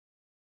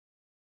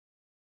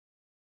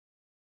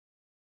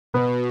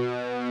You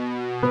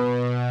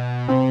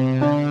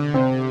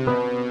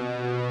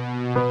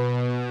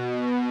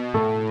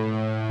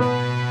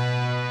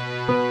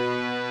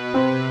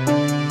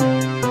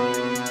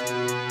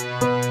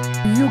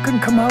can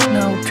come out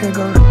now,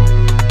 Tigger.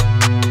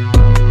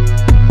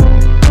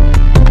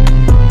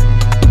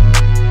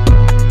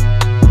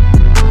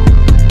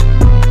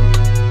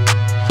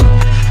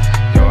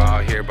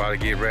 About to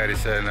get ready,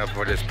 setting up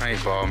for this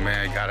paintball,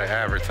 man. Gotta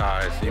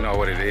advertise. You know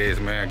what it is,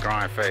 man.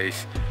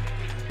 GrindFace.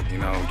 You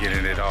know,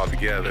 getting it all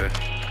together.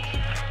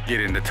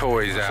 Getting the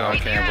toys out.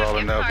 Came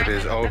rolling up with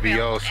his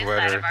OVO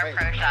sweater.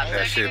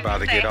 That shit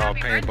about to get all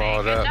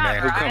paintballed up,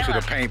 man. Who comes to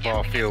the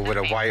paintball field with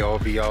a white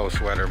OVO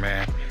sweater,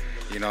 man?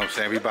 You know what I'm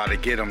saying? We about to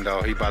get him,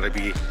 though. He about to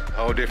be a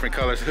whole different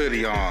colors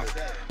hoodie on.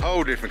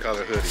 Whole different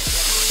color hoodie.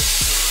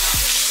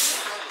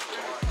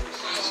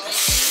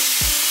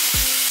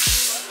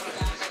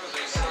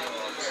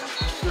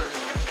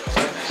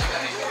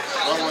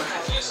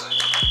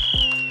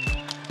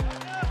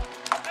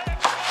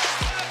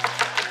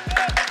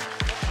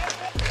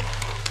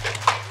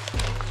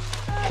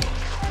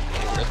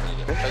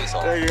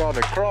 There you on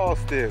the cross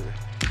still.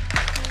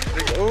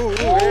 Ooh,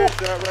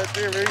 headshot right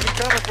there, man. He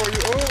coming for you.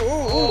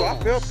 Ooh, I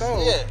felt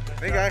those. Yeah.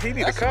 Nigga, he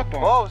need a cup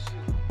on.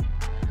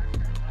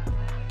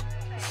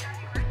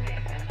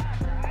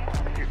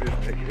 Look at this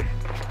nigga.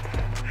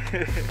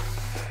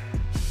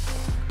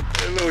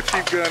 That little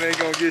cheap gun ain't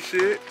gonna get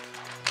shit.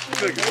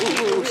 Look at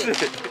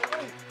shit.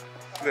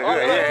 Look,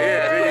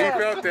 yeah, he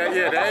felt that.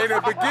 Yeah, that ain't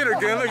a beginner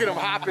gun. Look at him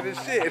hopping and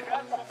shit.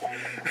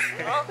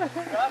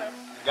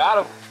 Got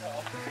him.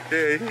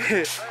 Yeah,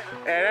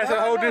 and that's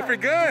a whole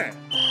different gun.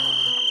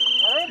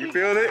 You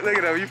feel it? Look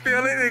at him. You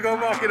feel it? They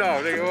gonna walk it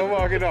off. They gonna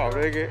walk it off,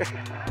 nigga.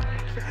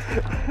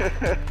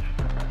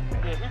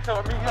 Yeah, he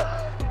told me,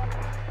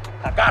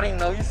 I got him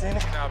though. You seen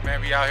it? Now,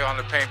 man, we out here on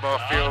the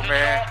paintball field,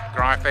 man.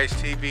 GrindFace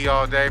TV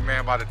all day,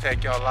 man. About to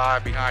take y'all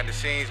live behind the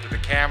scenes with the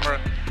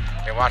camera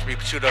and watch me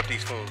shoot up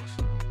these fools.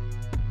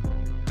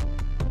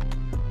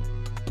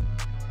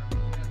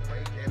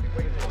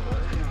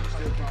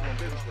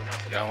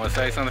 Y'all wanna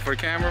say something for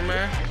the camera,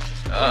 man?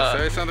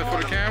 Say something for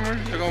the camera?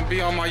 They're gonna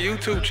be on my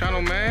YouTube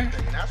channel, man.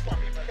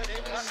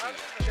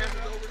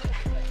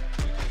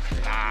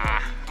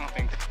 I don't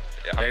think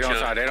they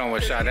don't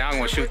want shot. I'm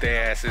gonna shoot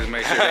their asses,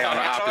 make sure they on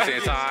the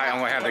opposite side. I'm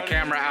gonna have the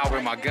camera out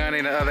with my gun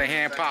in the other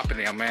hand popping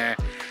them, man.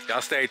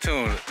 Y'all stay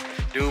tuned.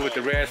 Dude with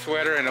the red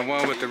sweater and the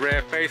one with the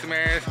red face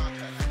mask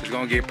is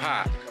gonna get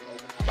popped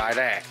by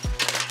that.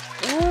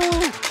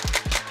 Woo!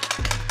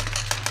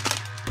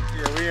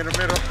 Yeah, we in the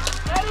middle.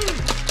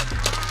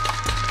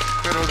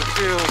 Middle of the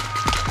field.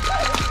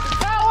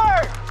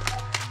 Tower!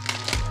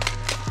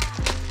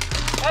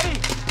 Eddie!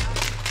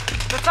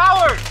 The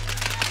tower!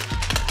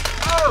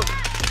 Oh!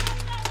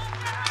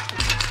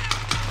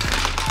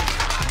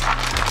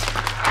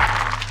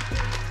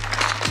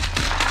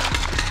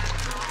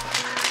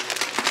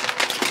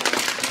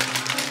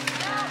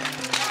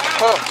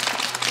 Huh.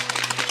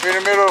 In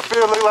the middle of the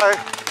field, look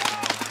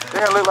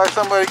like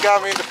somebody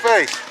got me in the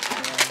face.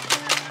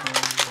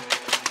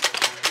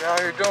 You out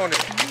here doing it.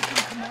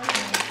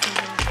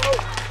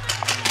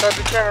 Touch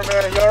the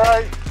cameraman, you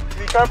alright?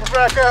 You coming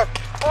back up?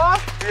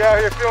 What? You out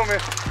here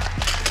filming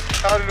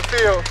out in the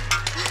field.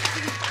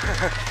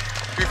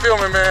 Be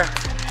filming, man.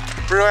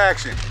 Real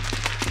action.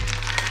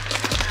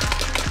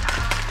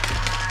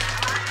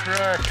 Real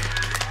action.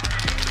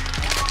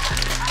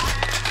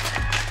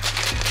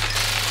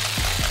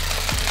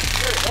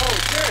 Oh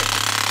shit.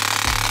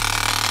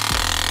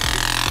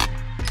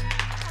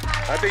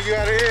 I think you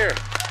out of here.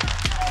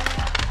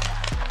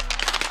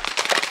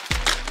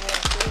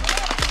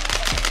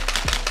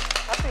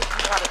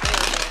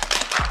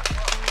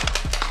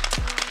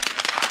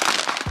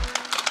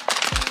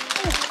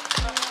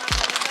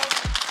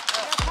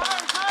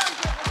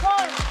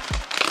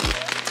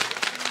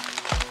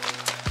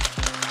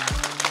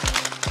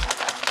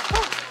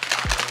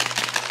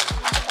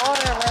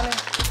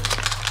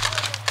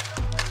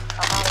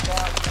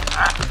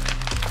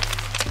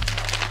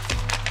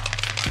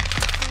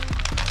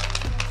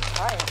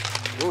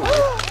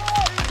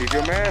 Keep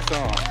your mask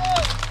on.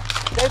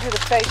 They did a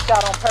fake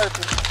shot on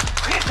purpose.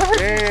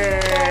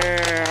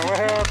 Damn, what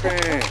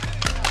happened?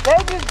 They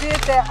just did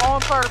that on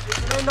purpose.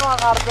 They know I'm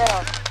out of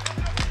bounds.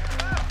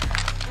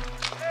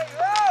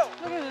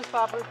 Look at this,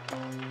 Popper.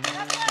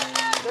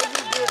 They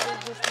just did this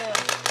just now.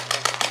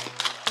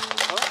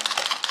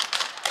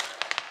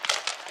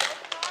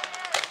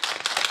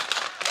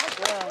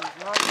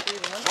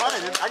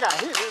 I got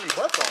hit really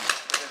bust on me.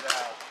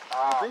 I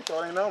think so,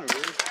 I didn't know me,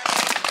 dude.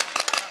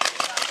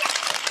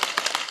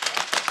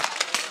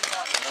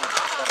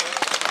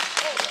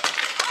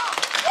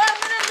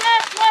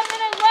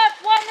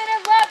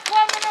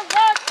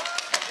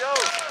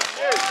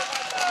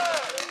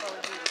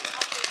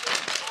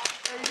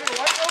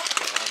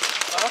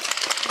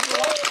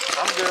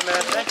 I'm good,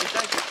 man. Thank you,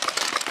 thank you.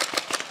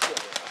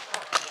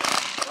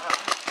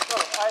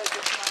 Hey,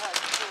 come on,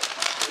 dude.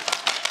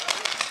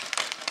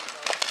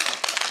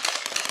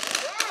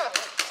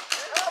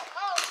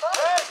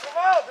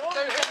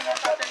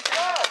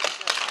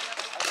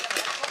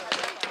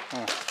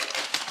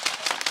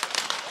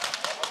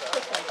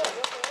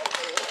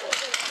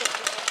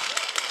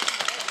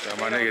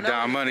 nigga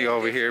Don Money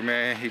over here,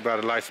 man. He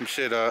about to light some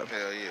shit up.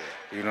 Hell yeah.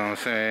 You know what I'm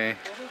saying?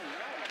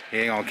 He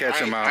ain't gonna catch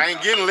him out. I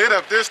ain't getting lit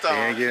up this time.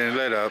 He ain't getting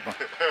lit up.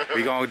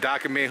 We gonna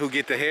document who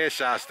get the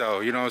headshots though.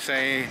 You know what I'm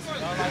saying?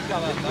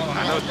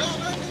 I know.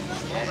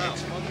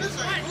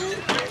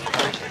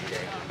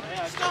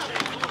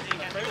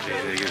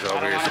 These niggas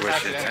over here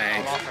switching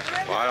tanks.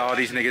 Why all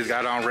these niggas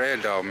got on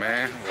red though,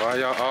 man? Why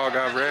y'all all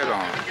got red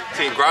on?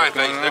 Team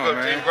GrindFace, nigga.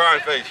 Team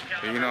GrindFace.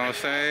 You know what I'm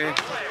saying?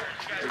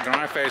 The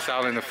GrindFace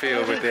out in the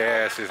field with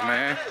their asses,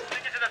 man.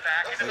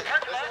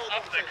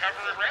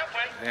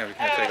 Damn, we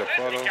can't take a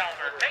photo.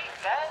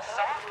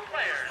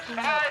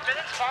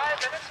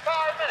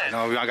 You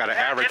know, I gotta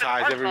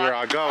advertise everywhere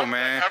I go,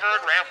 man.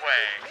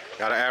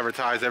 Gotta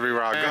advertise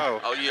everywhere I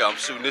go. Oh yeah, I'm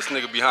shooting this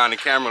nigga behind the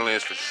camera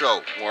lens for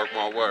sure. Mark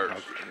my words.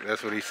 Okay,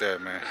 that's what he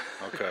said, man.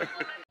 Okay.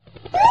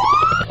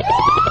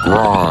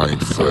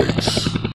 GrindFace.